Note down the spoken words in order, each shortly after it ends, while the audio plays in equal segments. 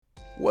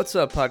What's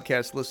up,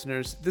 podcast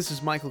listeners? This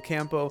is Michael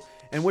Campo,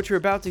 and what you're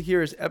about to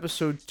hear is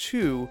episode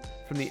 2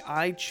 from the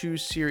I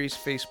Choose series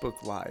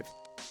Facebook Live.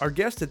 Our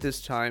guest at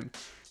this time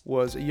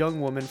was a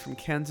young woman from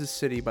Kansas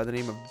City by the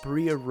name of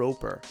Brea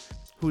Roper,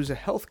 who is a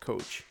health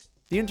coach.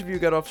 The interview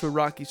got off to a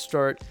rocky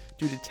start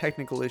due to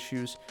technical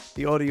issues.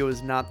 The audio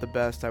is not the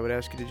best. I would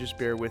ask you to just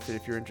bear with it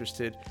if you're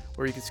interested,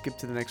 or you can skip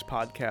to the next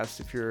podcast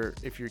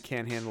if you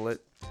can't handle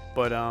it.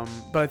 But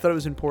I thought it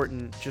was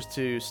important just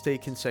to stay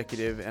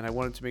consecutive, and I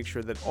wanted to make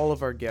sure that all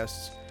of our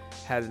guests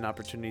had an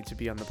opportunity to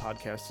be on the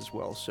podcast as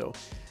well. So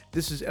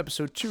this is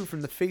episode 2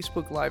 from the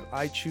Facebook Live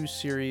I Choose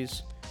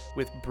series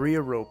with Brea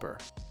Roper.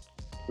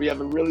 We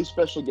have a really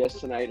special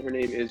guest tonight. Her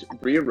name is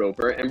Brea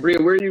Roper. And Brea,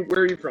 where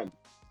are you from?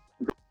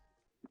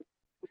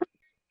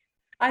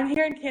 I'm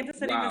here in Kansas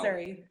City, Wow.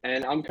 Missouri.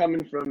 And I'm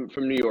coming from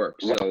New York.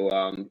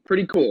 So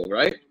pretty cool,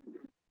 right?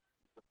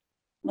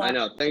 Well, I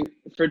know. Thank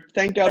God for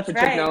That's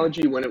right.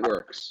 technology when it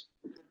works.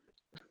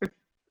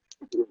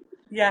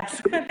 Yes.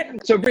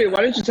 So Brea,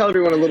 why don't you tell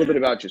everyone a little bit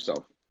about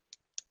yourself?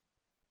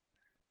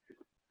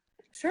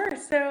 Sure.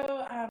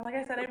 So, like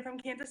I said, I'm from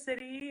Kansas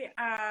City.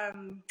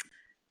 I'm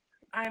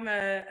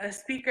a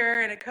speaker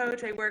and a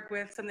coach. I work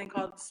with something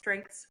called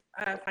Strengths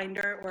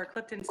Finder or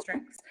Clifton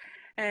Strengths.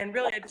 And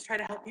really, I just try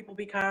to help people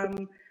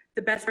become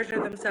the best version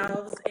of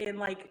themselves in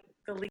like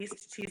the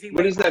least cheesy way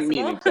What does that possible.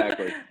 mean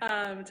exactly?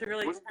 To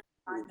really try to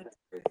find the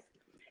truth.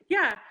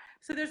 Yeah.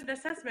 So there's an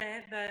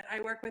assessment that I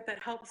work with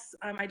that helps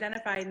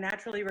identify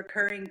naturally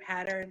recurring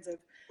patterns of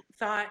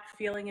thought,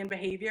 feeling, and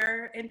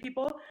behavior in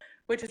people,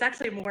 which is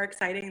actually more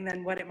exciting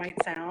than what it might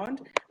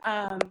sound.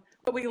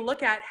 But we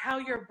look at how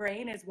your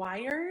brain is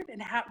wired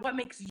and what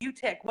makes you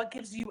tick, what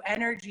gives you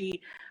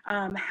energy,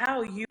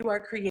 how you are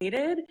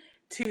created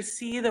to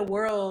see the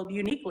world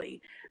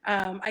uniquely.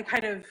 I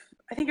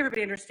think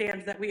everybody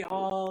understands that we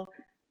all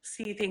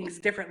see things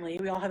differently.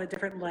 We all have a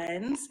different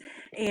lens.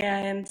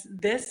 And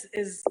this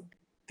is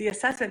the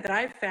assessment that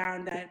I've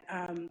found that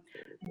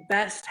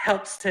best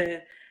helps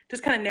to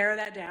just kind of narrow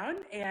that down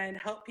and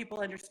help people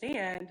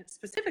understand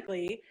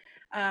specifically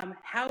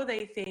how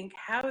they think,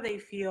 how they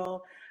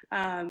feel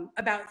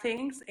about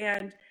things.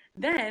 And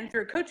then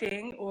through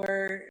coaching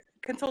or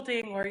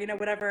consulting or,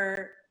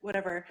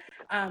 whatever,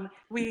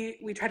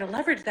 we try to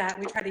leverage that.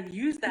 We try to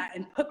use that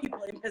and put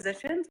people in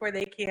positions where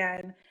they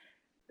can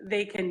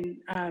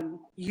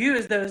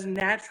use those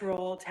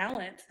natural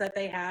talents that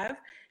they have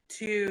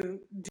to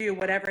do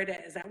whatever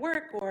it is at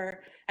work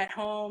or at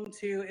home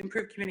to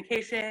improve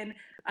communication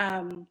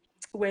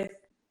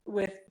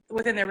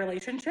within their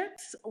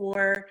relationships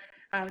or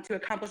to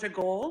accomplish a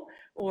goal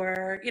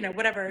or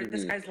whatever the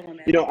sky's the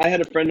limit. I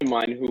had a friend of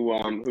mine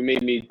who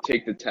made me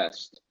take the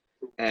test,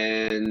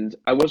 and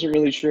I wasn't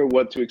really sure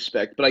what to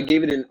expect, but I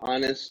gave it an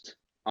honest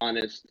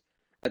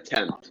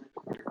attempt.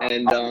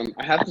 And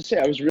I have to say,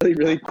 I was really,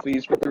 really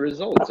pleased with the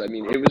results. I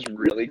mean, it was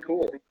really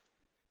cool.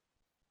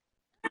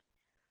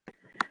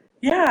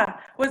 Yeah.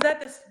 Was that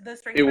the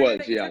strength It finder was,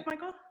 that you yeah. took,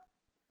 Michael?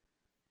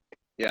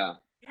 Yeah.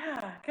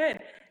 Yeah,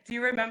 good. Do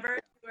you remember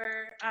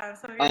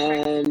some of your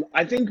strengths?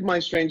 I think my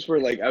strengths were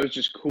I was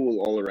just cool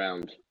all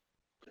around.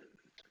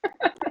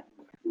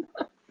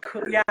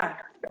 Cool. Yeah.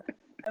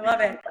 I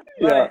love it.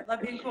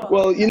 Love being cool.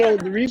 Well,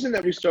 the reason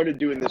that we started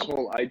doing this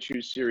whole I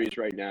Choose series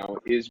right now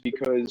is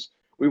because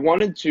we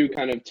wanted to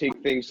kind of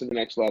take things to the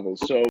next level.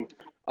 So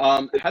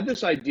I had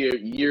this idea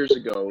years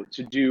ago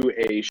to do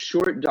a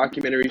short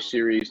documentary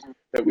series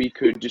that we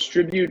could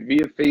distribute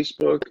via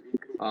Facebook,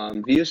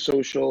 via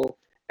social,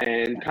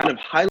 and kind of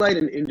highlight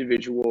an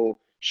individual,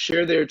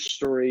 share their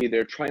story,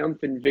 their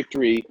triumphant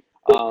victory,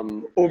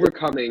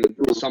 overcoming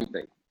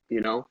something,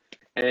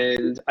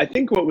 And I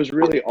think what was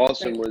really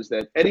awesome was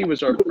that Eddie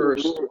was our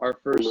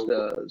first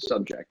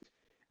subject,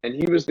 and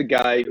he was the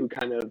guy who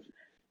kind of,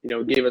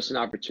 gave us an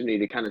opportunity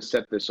to kind of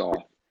set this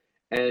off.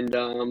 And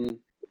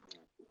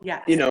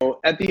yes.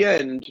 At the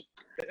end,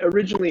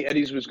 originally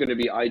Eddie's was going to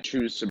be I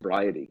Choose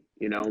Sobriety,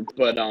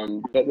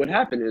 but what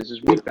happened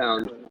is we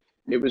found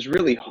it was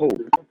really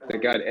hope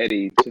that got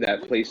Eddie to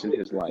that place in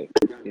his life,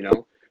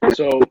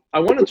 So I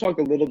want to talk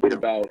a little bit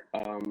about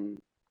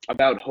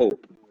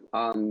hope.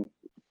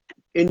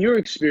 In your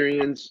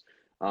experience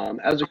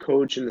as a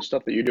coach and the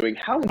stuff that you're doing,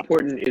 how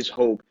important is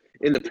hope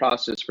in the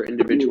process for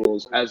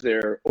individuals as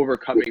they're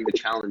overcoming the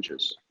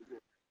challenges?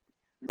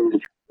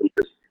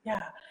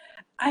 Yeah.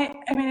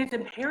 I mean, it's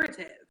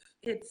imperative.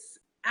 It's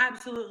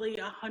absolutely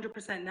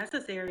 100%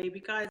 necessary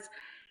because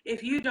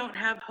if you don't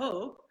have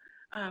hope,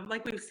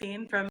 like we've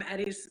seen from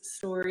Eddie's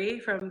story,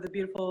 from the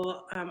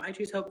beautiful I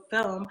Choose Hope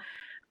film,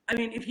 I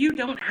mean, if you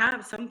don't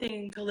have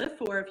something to live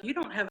for, if you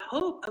don't have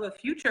hope of a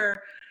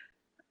future,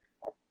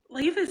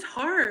 life is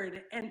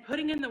hard, and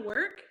putting in the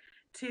work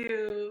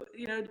to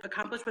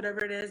accomplish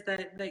whatever it is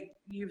that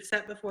you've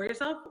set before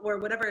yourself or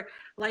whatever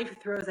life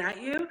throws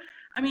at you,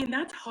 I mean,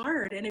 that's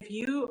hard. And if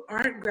you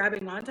aren't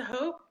grabbing onto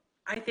hope,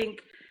 I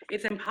think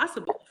it's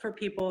impossible for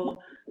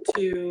people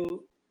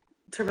to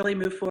really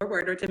move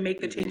forward or to make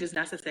the changes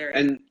necessary.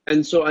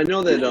 And so I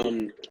know that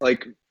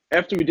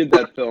after we did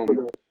that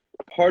film,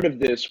 part of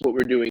this, what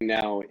we're doing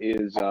now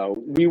is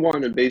we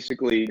want to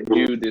basically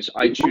do this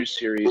I Choose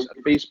series, a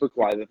Facebook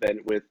Live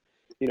event with,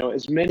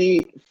 as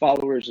many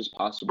followers as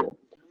possible.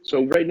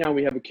 So right now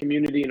we have a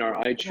community in our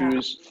I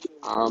Choose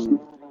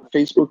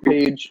Facebook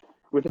page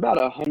with about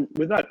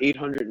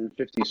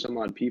 850 some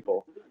odd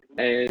people.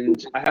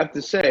 And I have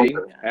to say,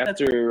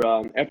 after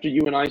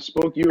you and I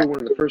spoke, you were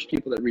one of the first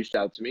people that reached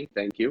out to me.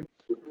 Thank you.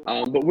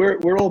 But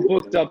we're all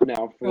booked up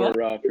now for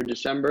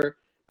December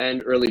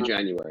and early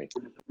January.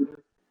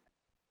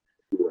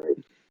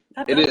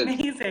 That's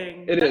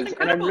amazing. It is.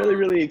 And I'm really,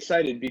 really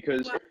excited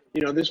because,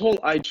 this whole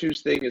I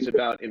Choose thing is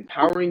about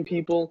empowering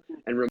people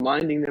and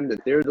reminding them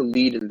that they're the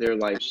lead in their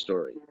life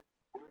story.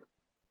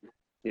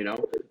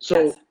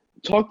 So Yes.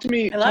 talk to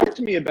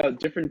me about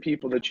different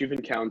people that you've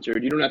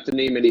encountered. You don't have to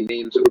name any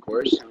names, of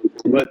course,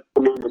 but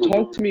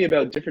talk to me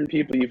about different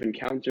people you've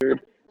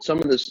encountered, some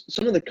of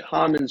the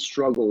common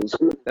struggles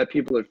that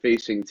people are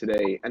facing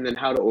today, and then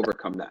how to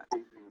overcome that.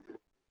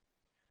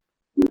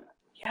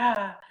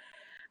 Yeah.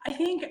 I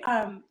think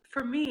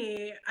for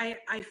me,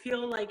 I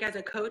feel like as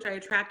a coach, I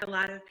attract a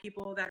lot of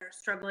people that are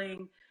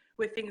struggling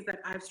with things that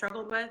I've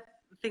struggled with,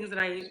 things that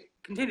I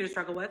continue to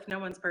struggle with. No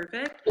one's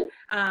perfect.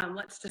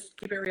 Let's just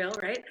keep it real,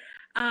 right?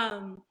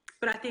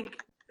 But I think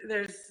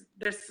there's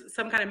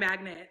some kind of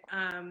magnet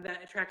that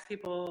attracts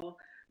people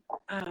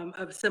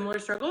of similar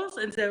struggles.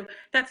 And so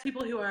that's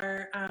people who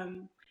are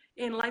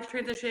in life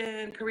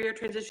transition, career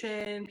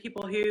transition,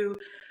 people who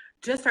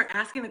just are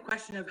asking the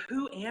question of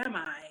who am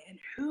I and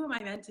who am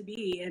I meant to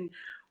be and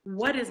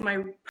what is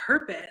my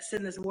purpose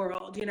in this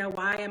world?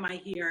 Why am I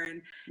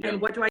here? And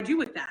what do I do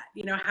with that?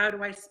 How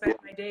do I spend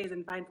my days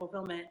and find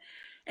fulfillment?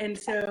 And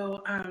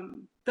so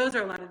those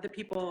are a lot of the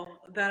people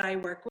that I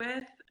work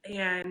with.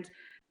 And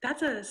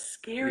that's a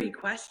scary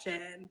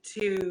question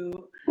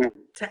to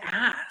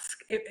ask.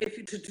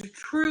 If to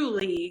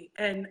truly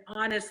and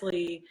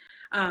honestly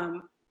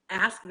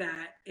ask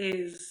that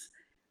is,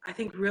 I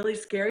think, really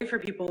scary for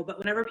people. But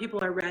whenever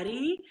people are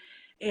ready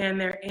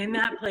and they're in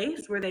that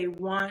place where they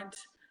want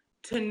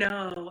to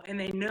know and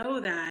they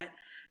know that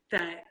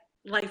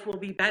life will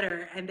be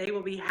better and they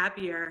will be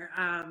happier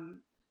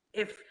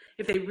if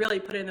they really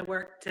put in the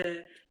work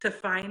to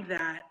find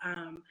that.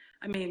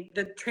 I mean,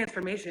 the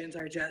transformations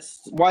are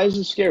just Why is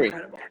it scary?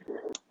 incredible.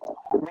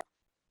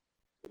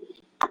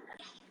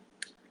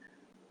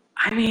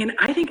 I mean,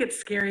 I think it's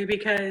scary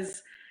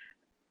because,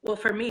 well,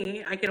 for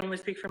me, I can only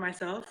speak for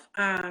myself.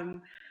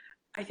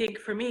 I think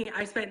for me,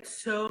 I spent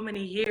so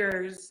many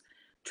years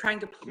trying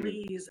to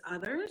please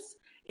others,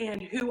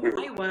 and who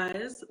I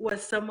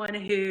was someone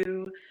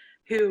who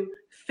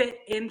fit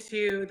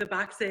into the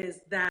boxes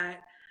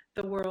that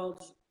the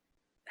world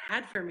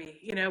had for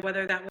me,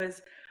 whether that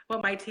was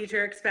what my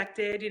teacher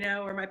expected,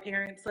 or my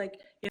parents,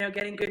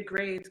 getting good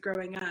grades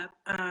growing up,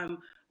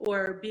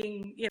 or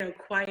being,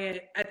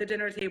 quiet at the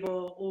dinner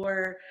table,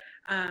 or,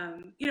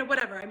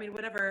 whatever. I mean,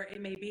 whatever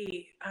it may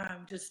be,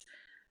 just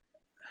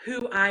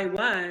who I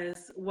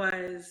was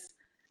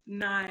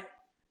not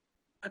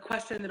a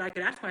question that I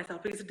could ask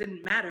myself because it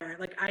didn't matter.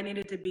 Like, I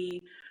needed to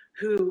be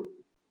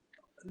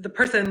the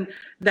person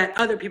that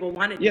other people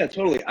wanted. Yeah,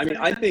 totally. I mean,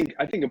 I think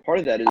a part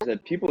of that is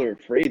that people are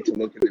afraid to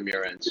look in the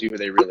mirror and see who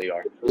they really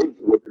are.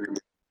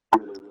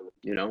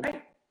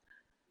 Right.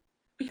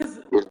 Because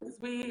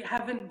we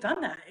haven't done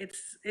that.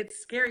 It's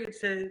scary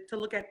to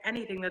look at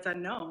anything that's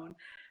unknown,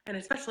 and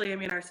especially, I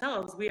mean,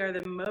 ourselves. We are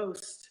the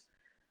most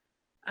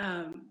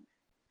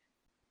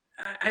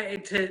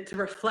to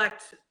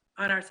reflect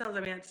on ourselves. I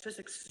mean, it's just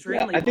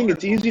extremely. Yeah, I think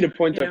it's easy to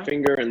point our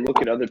finger and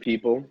look at other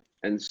people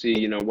and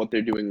see, what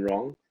they're doing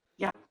wrong.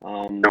 Yeah.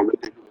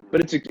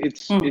 But it's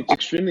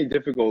extremely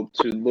difficult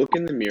to look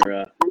in the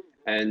mirror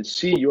and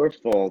see your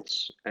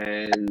faults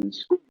and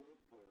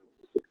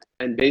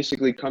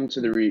basically come to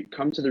the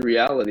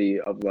reality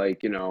of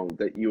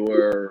that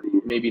you're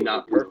maybe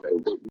not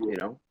perfect.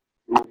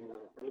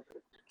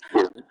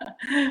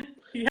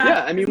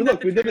 Yeah, I mean,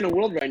 look, we live in a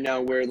world right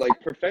now where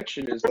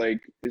perfection is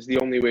the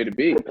only way to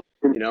be.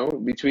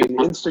 Between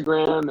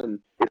Instagram and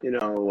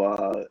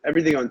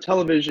everything on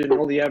television,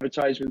 all the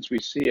advertisements we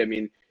see. I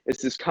mean,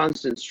 it's this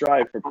constant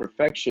strive for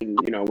perfection.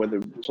 Whether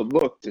to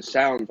look, to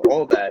sound,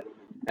 all that,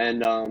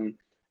 and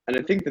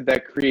I think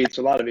that creates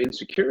a lot of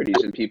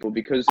insecurities in people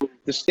because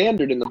the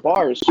standard and the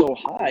bar is so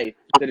high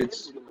that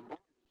it's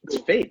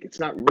fake. It's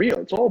not real.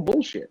 It's all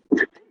bullshit.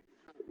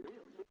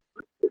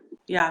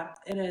 Yeah,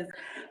 it is.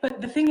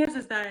 But the thing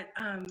is that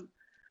I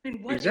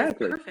mean, what is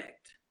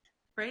perfect,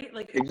 right?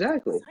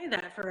 Exactly. Decide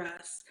that for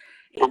us.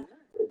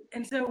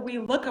 And so we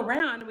look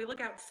around, we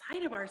look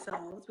outside of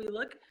ourselves, we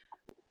look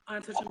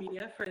on social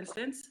media, for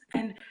instance,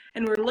 and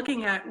we're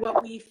looking at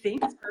what we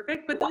think is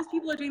perfect, but those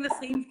people are doing the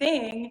same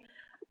thing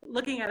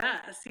looking at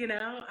us,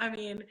 I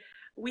mean,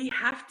 we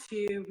have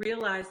to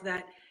realize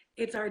that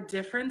it's our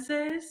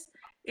differences,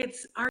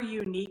 it's our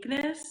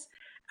uniqueness,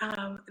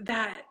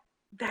 that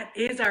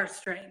is our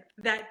strength,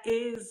 that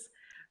is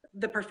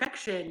the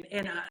perfection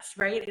in us,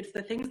 right? It's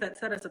the things that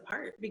set us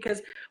apart,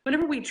 because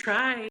whenever we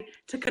try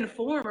to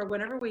conform or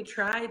whenever we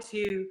try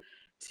to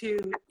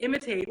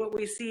imitate what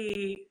we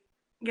see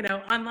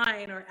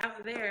online or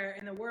out there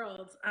in the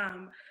world.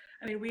 I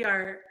mean,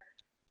 we're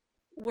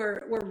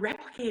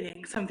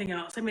replicating something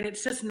else. I mean,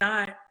 it's just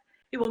not.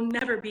 It will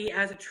never be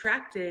as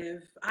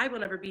attractive. I will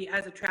never be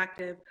as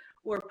attractive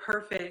or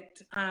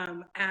perfect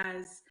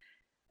as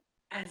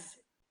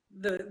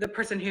the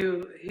person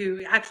who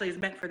actually is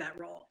meant for that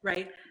role,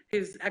 right?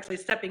 Who's actually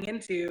stepping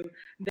into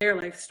their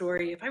life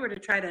story. If I were to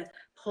try to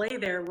play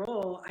their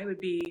role, I would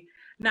be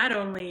not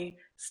only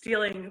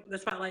stealing the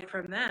spotlight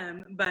from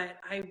them, but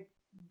I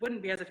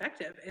wouldn't be as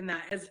effective in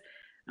that as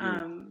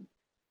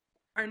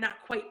are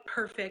not quite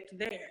perfect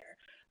there.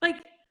 Like,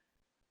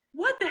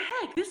 what the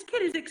heck? This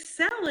kid is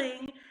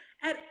excelling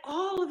at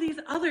all of these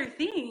other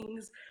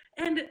things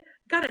and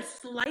got a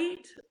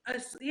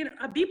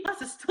B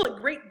plus is still a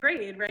great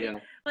grade, right? Yeah.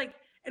 Like,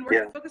 and we're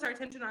gonna focus our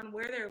attention on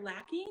where they're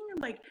lacking.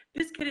 Like,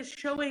 this kid is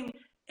showing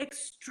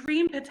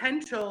extreme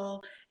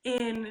potential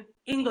in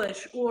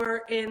English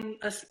or in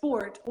a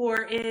sport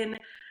or in,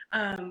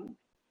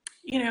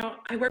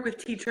 I work with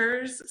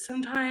teachers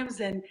sometimes,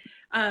 and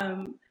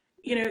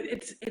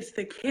it's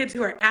the kids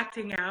who are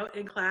acting out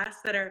in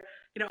class that are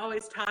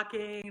always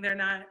talking. They're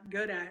not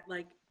good at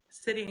like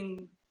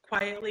sitting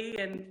quietly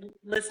and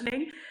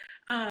listening.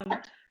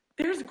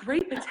 There's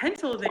great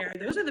potential there.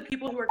 Those are the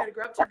people who are going to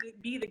grow up to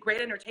be the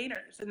great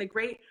entertainers and the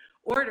great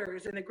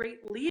orators and the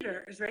great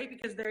leaders, right?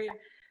 Because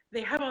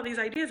they have all these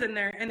ideas and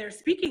they're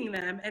speaking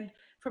them, and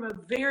from a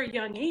very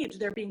young age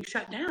they're being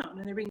shut down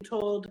and they're being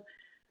told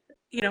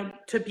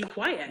to be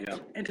quiet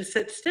and to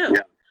sit still.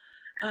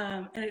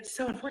 And it's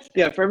so unfortunate.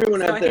 Yeah, for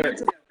everyone out there,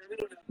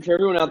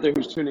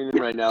 who's tuning in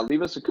right now,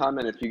 leave us a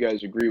comment if you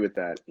guys agree with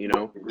that,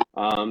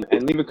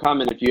 and leave a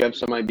comment if you have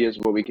some ideas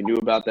of what we can do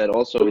about that.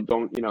 Also,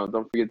 don't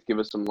forget to give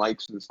us some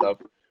likes and stuff.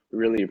 We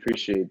really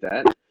appreciate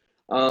that.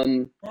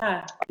 I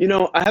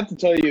have to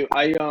tell you,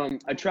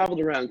 I traveled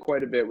around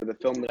quite a bit with a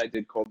film that I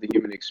did called The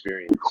Human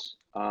Experience.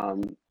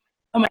 I'm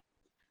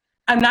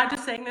not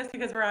just saying this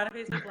because we're on a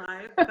Facebook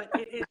Live, but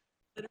it is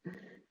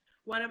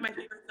one of my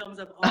favorite films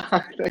of all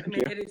time.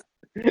 It is.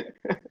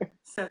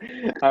 So.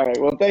 All right.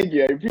 Well, thank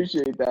you. I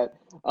appreciate that.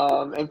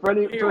 And for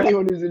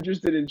anyone who's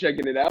interested in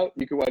checking it out,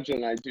 you can watch it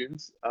on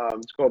iTunes.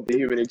 It's called The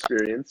Human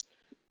Experience.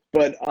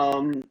 But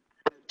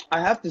I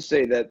have to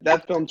say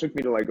that film took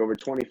me to like over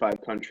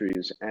 25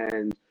 countries,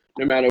 and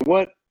no matter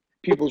what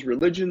people's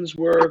religions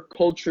were,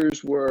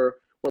 cultures were,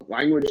 what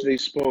language they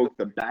spoke,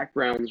 the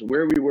backgrounds,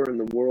 where we were in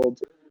the world,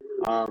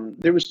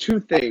 there was two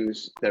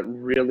things that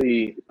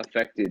really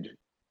affected,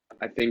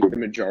 I think, the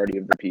majority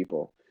of the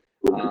people.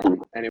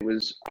 And it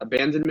was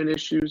abandonment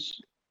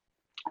issues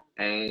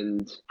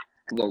and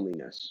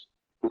loneliness.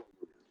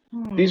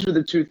 These were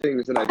the two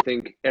things that I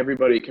think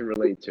everybody can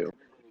relate to.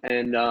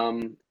 And,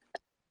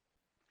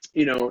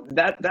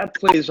 that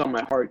plays on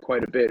my heart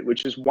quite a bit,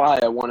 which is why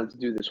I wanted to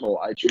do this whole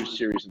I Choose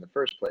series in the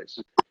first place.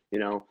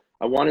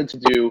 I wanted to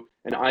do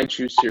an I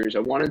Choose series. I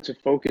wanted to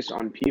focus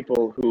on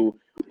people who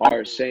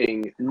are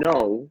saying,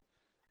 no,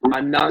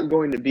 I'm not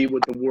going to be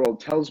what the world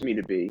tells me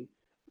to be.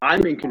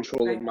 I'm in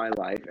control of my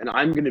life, and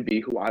I'm going to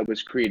be who I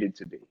was created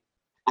to be.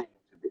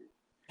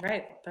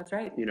 Right. That's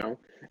right.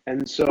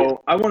 And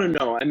so I want to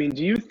know, I mean,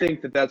 do you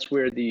think that's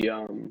where it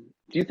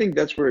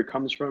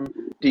comes from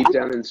deep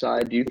down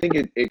inside? Do you think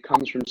it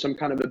comes from some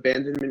kind of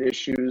abandonment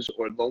issues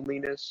or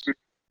loneliness?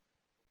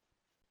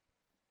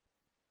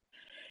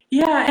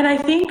 Yeah. And I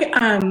think,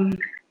 I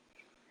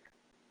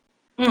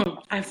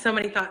have so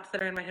many thoughts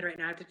that are in my head right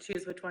now. I have to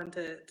choose which one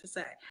to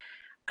say.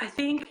 I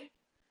think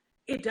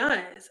it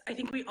does. I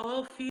think we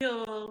all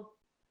feel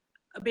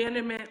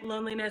abandonment,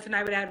 loneliness, and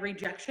I would add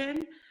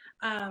rejection.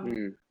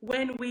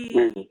 When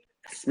we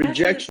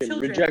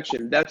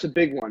rejection, that's a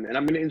big one. And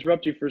I'm going to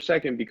interrupt you for a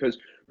second, because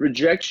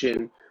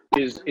rejection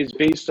is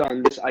based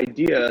on this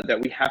idea that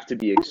we have to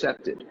be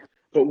accepted.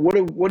 But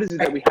what is it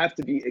that we have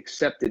to be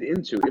accepted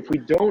into? If we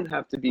don't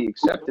have to be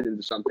accepted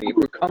into something, if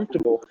we're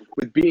comfortable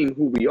with being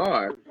who we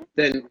are,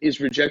 then is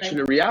rejection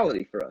a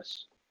reality for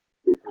us?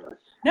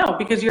 No,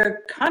 because you're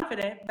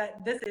confident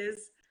that this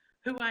is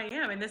who I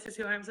am and this is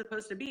who I'm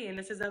supposed to be and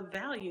this is of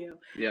value.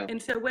 Yeah.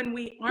 And so when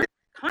we aren't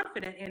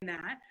confident in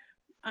that,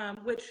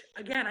 which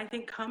again, I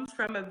think comes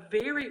from a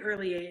very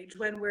early age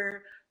when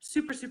we're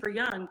super, super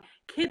young,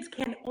 kids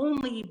can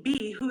only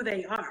be who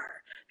they are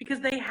because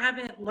they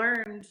haven't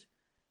learned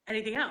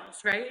anything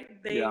else, right?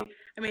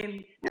 I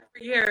mean,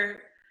 every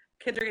year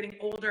kids are getting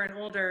older and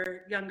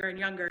older, younger and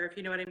younger, if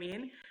you know what I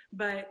mean.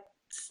 But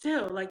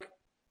still,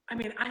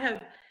 I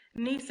have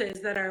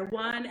nieces that are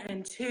 1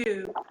 and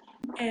 2,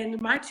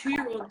 and my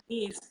 2-year-old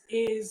niece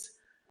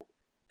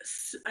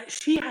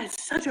she has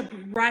such a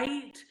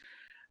bright,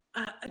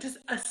 just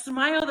a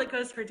smile that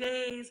goes for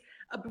days,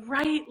 a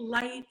bright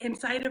light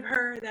inside of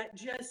her that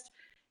just,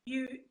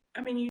 you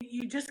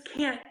just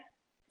can't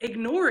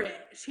ignore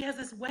it. She has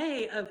this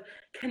way of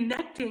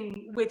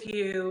connecting with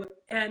you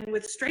and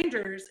with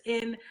strangers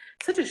in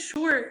such a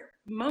short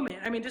moment.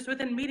 I mean, just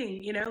within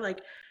meeting,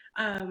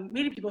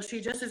 meeting people,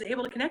 she just is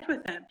able to connect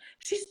with them.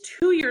 She's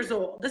 2 years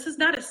old. This is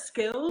not a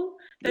skill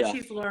that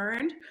she's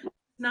learned.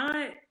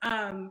 Not,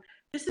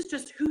 this is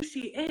just who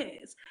she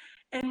is.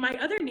 And my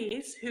other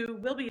niece, who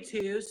will be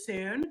 2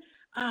 soon,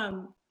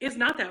 is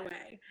not that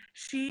way.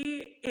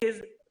 She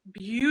is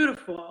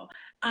beautiful,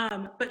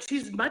 but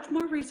she's much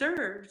more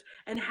reserved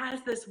and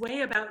has this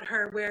way about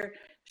her where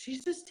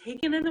she's just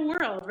taken in the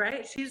world,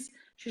 right? She's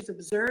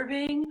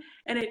observing,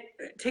 and it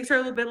takes her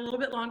a little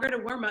bit longer to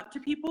warm up to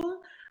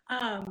people,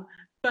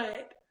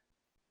 but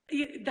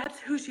that's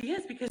who she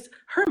is, because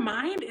her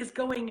mind is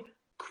going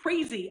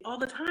crazy all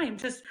the time,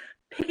 just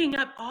picking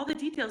up all the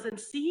details and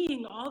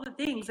seeing all the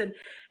things, and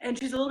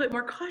she's a little bit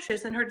more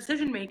cautious in her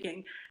decision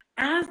making.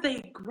 As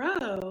they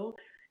grow,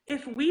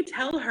 if we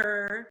tell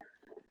her,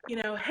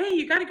 hey,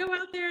 you got to go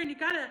out there and you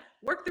got to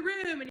work the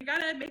room and you got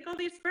to make all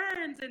these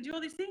friends and do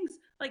all these things,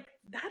 like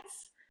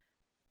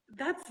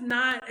that's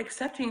not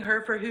accepting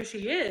her for who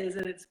she is.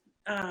 And it's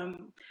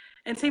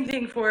and same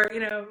thing for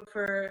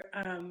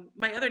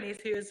my other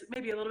niece, who is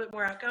maybe a little bit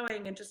more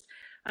outgoing and just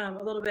a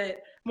little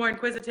bit more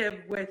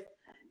inquisitive with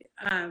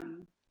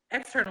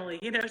externally.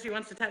 She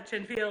wants to touch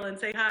and feel and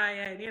say hi,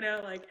 and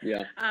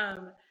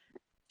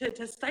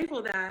to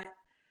stifle that,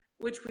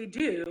 which we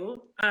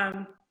do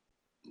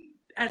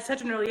at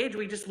such an early age.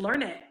 We just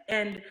learn it,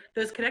 and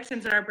those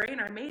connections in our brain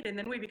are made, and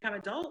then we become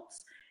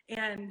adults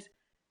and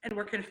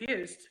we're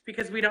confused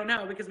because we don't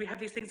know, because we have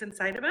these things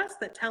inside of us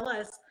that tell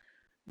us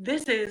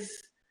this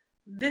is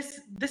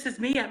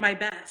me at my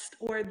best,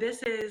 or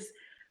this is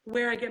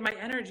where I get my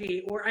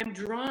energy, or I'm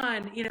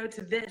drawn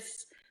to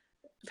this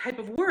type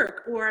of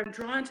work, or I'm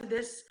drawn to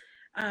this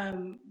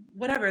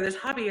whatever, this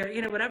hobby,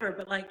 or whatever,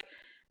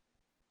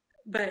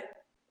 but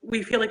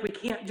we feel like we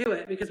can't do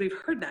it because we've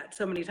heard that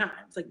so many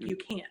times, like you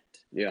can't,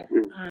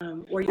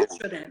 or you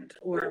shouldn't,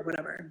 or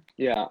whatever.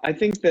 I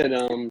think that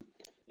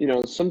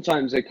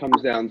sometimes it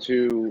comes down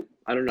to,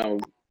 I don't know,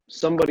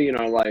 somebody in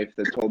our life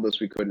that told us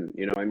we couldn't.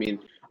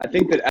 I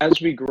think that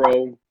as we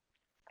grow,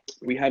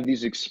 we have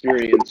these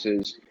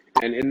experiences,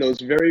 and in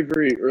those very,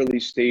 very early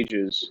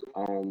stages,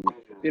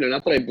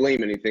 not that I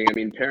blame anything.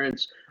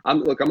 Parents,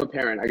 I'm a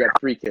parent. I got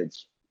 3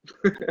 kids,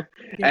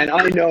 and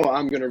I know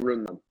I'm going to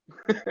ruin them.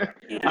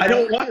 I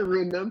don't want to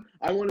ruin them.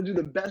 I want to do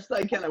the best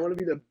I can. I want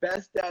to be the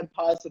best dad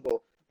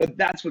possible. But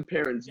that's what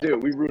parents do.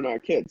 We ruin our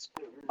kids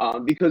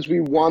because we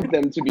want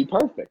them to be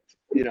perfect,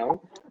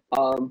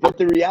 But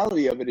the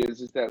reality of it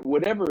is that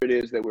whatever it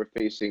is that we're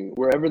facing,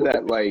 wherever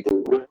that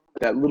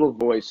little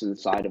voice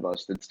inside of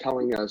us that's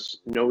telling us,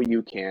 no,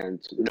 you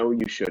can't, no,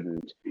 you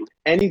shouldn't,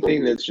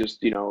 anything that's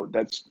just,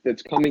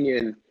 that's coming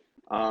in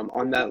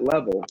on that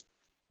level,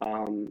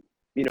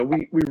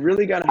 we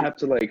really got to have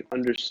to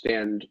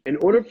understand, in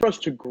order for us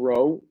to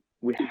grow,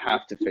 we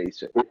have to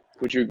face it.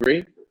 Would you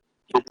agree?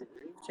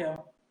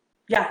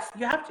 Yes,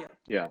 you have to.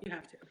 Yeah. You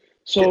have to.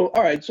 So,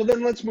 all right, so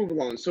then let's move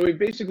along. So we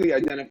basically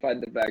identified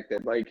the fact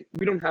that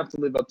we don't have to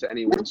live up to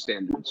anyone's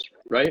standards,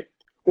 right?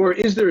 Or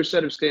is there a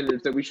set of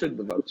standards that we should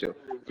live up to?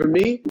 For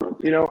me,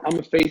 I'm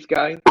a faith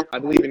guy. I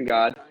believe in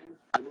God.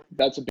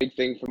 That's a big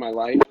thing for my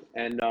life.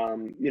 And,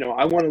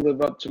 I want to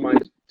live up to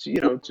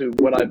to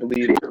what I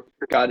believe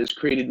God has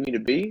created me to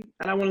be.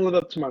 And I want to live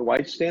up to my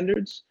wife's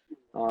standards.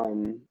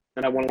 And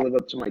I want to live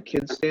up to my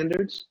kids'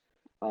 standards.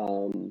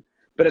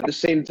 But at the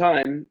same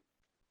time,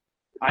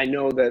 I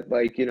know that,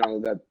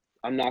 that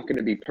I'm not going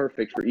to be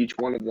perfect for each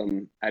one of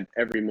them at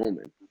every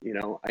moment.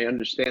 I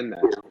understand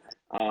that.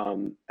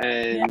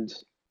 And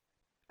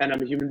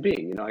I'm a human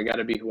being, I got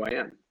to be who I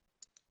am.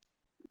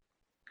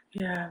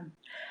 Yeah.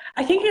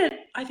 I think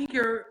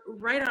you're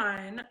right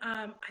on.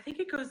 I think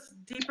it goes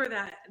deeper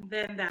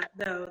than that,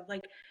 though.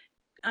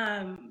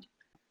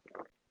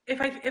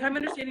 If I'm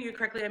understanding you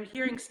correctly, I'm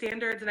hearing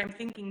standards and I'm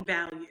thinking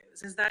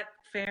values. Is that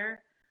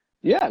fair?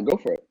 Yeah, go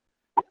for it.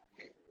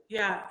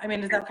 Yeah.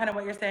 Is that kind of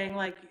what you're saying?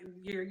 Like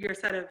your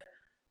set of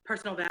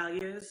personal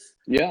values?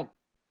 Yeah.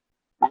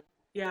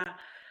 Yeah.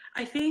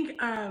 I think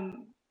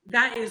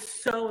that is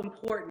so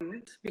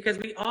important because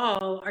we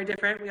all are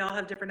different. We all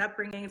have different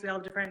upbringings. We all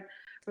have different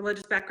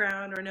religious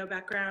background or no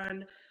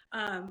background.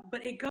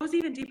 But it goes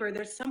even deeper.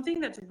 There's something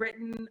that's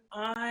written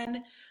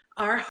on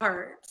our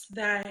hearts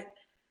that,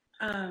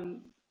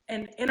 and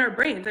in our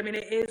brains.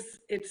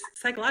 It's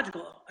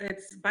psychological,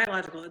 it's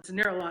biological, it's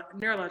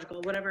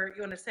neurological, whatever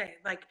you want to say.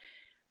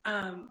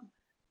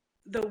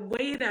 The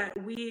way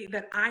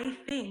that I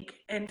think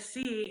and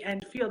see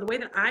and feel, the way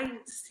that I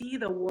see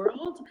the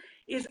world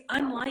is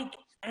unlike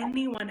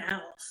anyone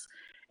else.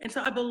 And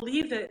so I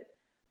believe that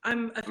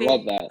I'm a faith.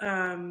 Love that.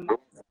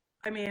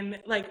 I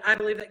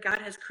believe that God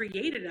has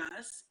created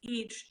us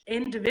each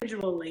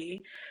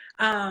individually,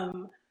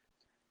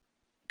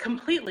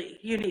 completely,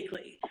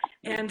 uniquely.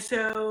 And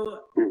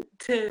so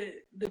to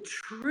the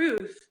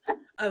truth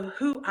of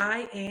who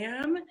I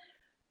am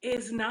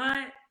is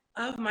not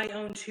of my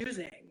own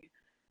choosing.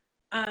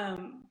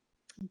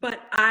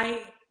 But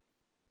I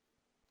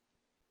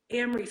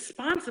am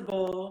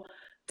responsible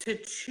to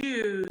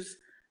choose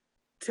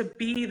to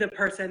be the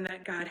person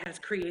that God has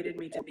created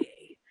me to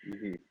be.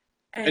 Mm-hmm.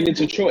 And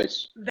it's a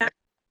choice.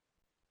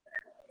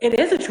 It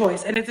is a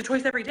choice, and it's a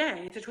choice every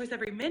day. It's a choice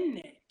every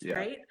minute,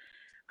 right?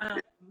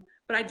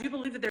 But I do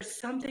believe that there's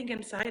something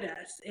inside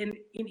us, in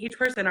each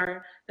person,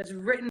 that's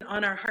written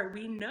on our heart.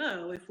 We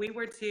know if we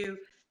were to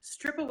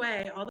strip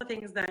away all the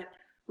things that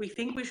we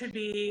think we should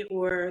be,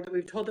 or that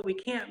we've told that we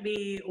can't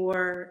be,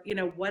 or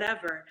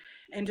whatever,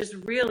 and just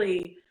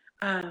really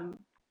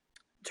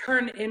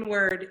turn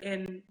inward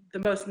in the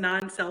most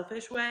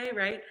non-selfish way,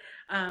 right?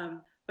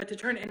 But to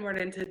turn inward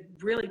and to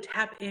really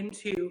tap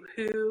into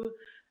who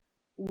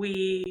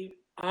we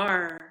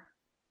are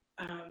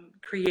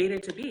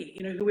created to be,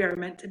 who we are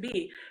meant to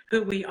be,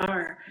 who we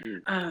are.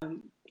 How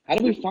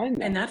do we find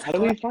that? And that's How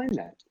do we find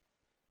that?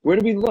 Where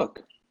do we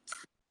look?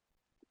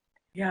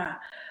 Yeah.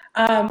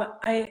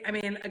 I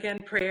mean, again,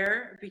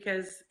 prayer,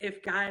 because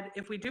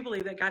if we do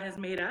believe that God has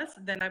made us,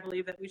 then I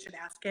believe that we should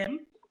ask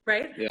him,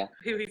 right? Yeah.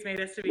 Who he's made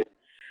us to be.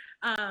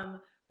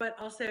 But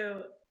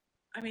also,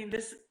 I mean,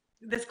 this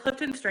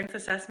Clifton Strength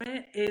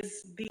Assessment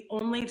is the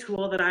only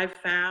tool that I've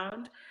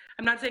found.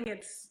 I'm not saying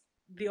it's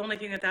the only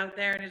thing that's out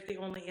there and it's the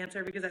only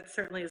answer, because that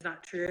certainly is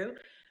not true.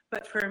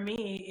 But for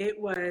me, it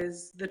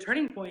was the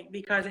turning point,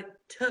 because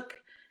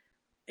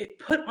it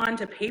put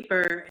onto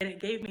paper and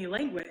it gave me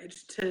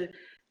language to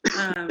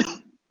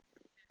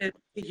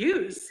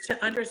use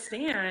to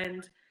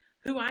understand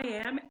who I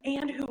am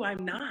and who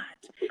I'm not,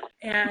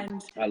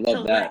 and I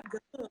love that.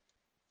 let go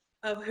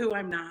of who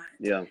I'm not,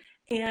 Yeah,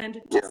 and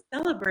to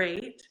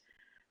celebrate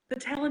the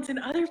talents in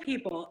other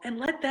people and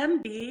let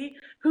them be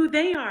who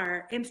they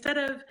are, instead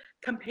of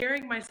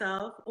comparing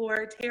myself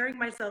or tearing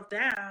myself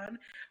down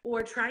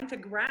or trying to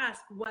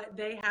grasp what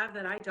they have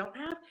that I don't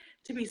have,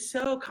 to be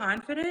so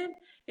confident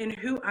in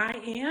who I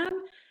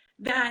am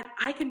that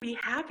I can be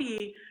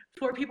happy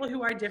for people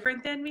who are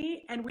different than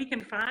me, and we can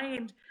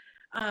find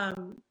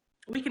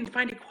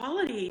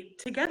equality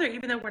together,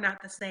 even though we're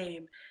not the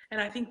same.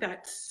 And I think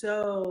that's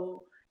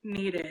so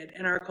needed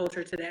in our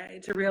culture today,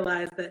 to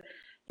realize that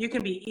you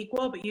can be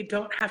equal, but you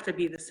don't have to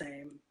be the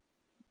same.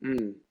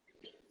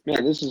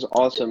 Man, this is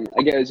awesome.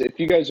 Guys, if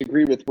you guys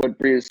agree with what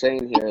Brea is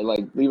saying here,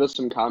 like, leave us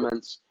some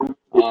comments,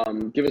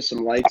 give us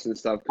some likes and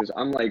stuff, because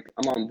I'm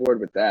on board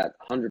with that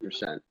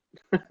 100%.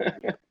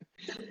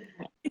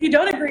 If you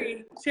don't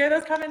agree, share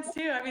those comments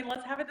too. I mean,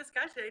 let's have a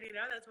discussion.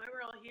 That's why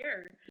we're all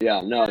here.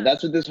 Yeah, no,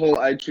 that's what this whole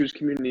I Choose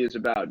community is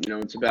about.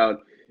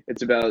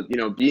 It's about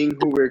being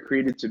who we're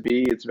created to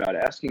be. It's about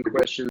asking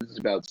questions. It's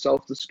about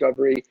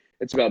self-discovery.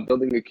 It's about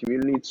building a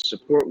community to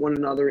support one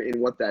another in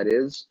what that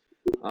is.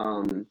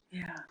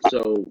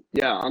 So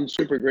yeah, I'm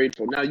super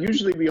grateful. Now,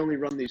 usually we only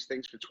run these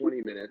things for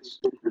 20 minutes.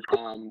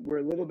 We're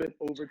a little bit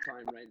over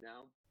time right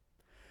now.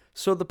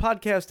 So the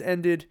podcast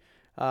ended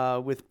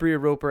with Brea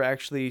Roper.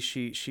 Actually,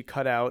 she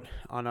cut out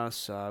on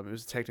us. It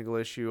was a technical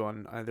issue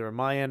on either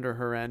my end or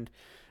her end.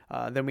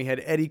 Then we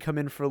had Eddie come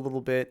in for a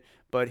little bit,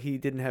 but he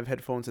didn't have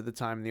headphones at the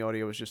time, and the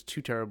audio was just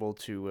too terrible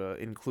to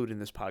include in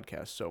this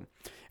podcast. So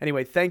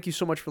anyway, thank you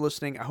so much for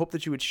listening. I hope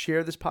that you would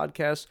share this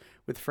podcast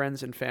with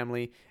friends and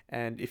family.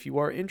 And if you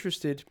are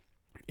interested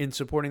in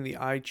supporting the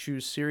I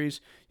Choose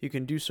series, you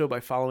can do so by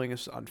following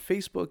us on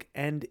Facebook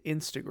and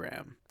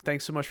Instagram.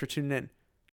 Thanks so much for tuning in.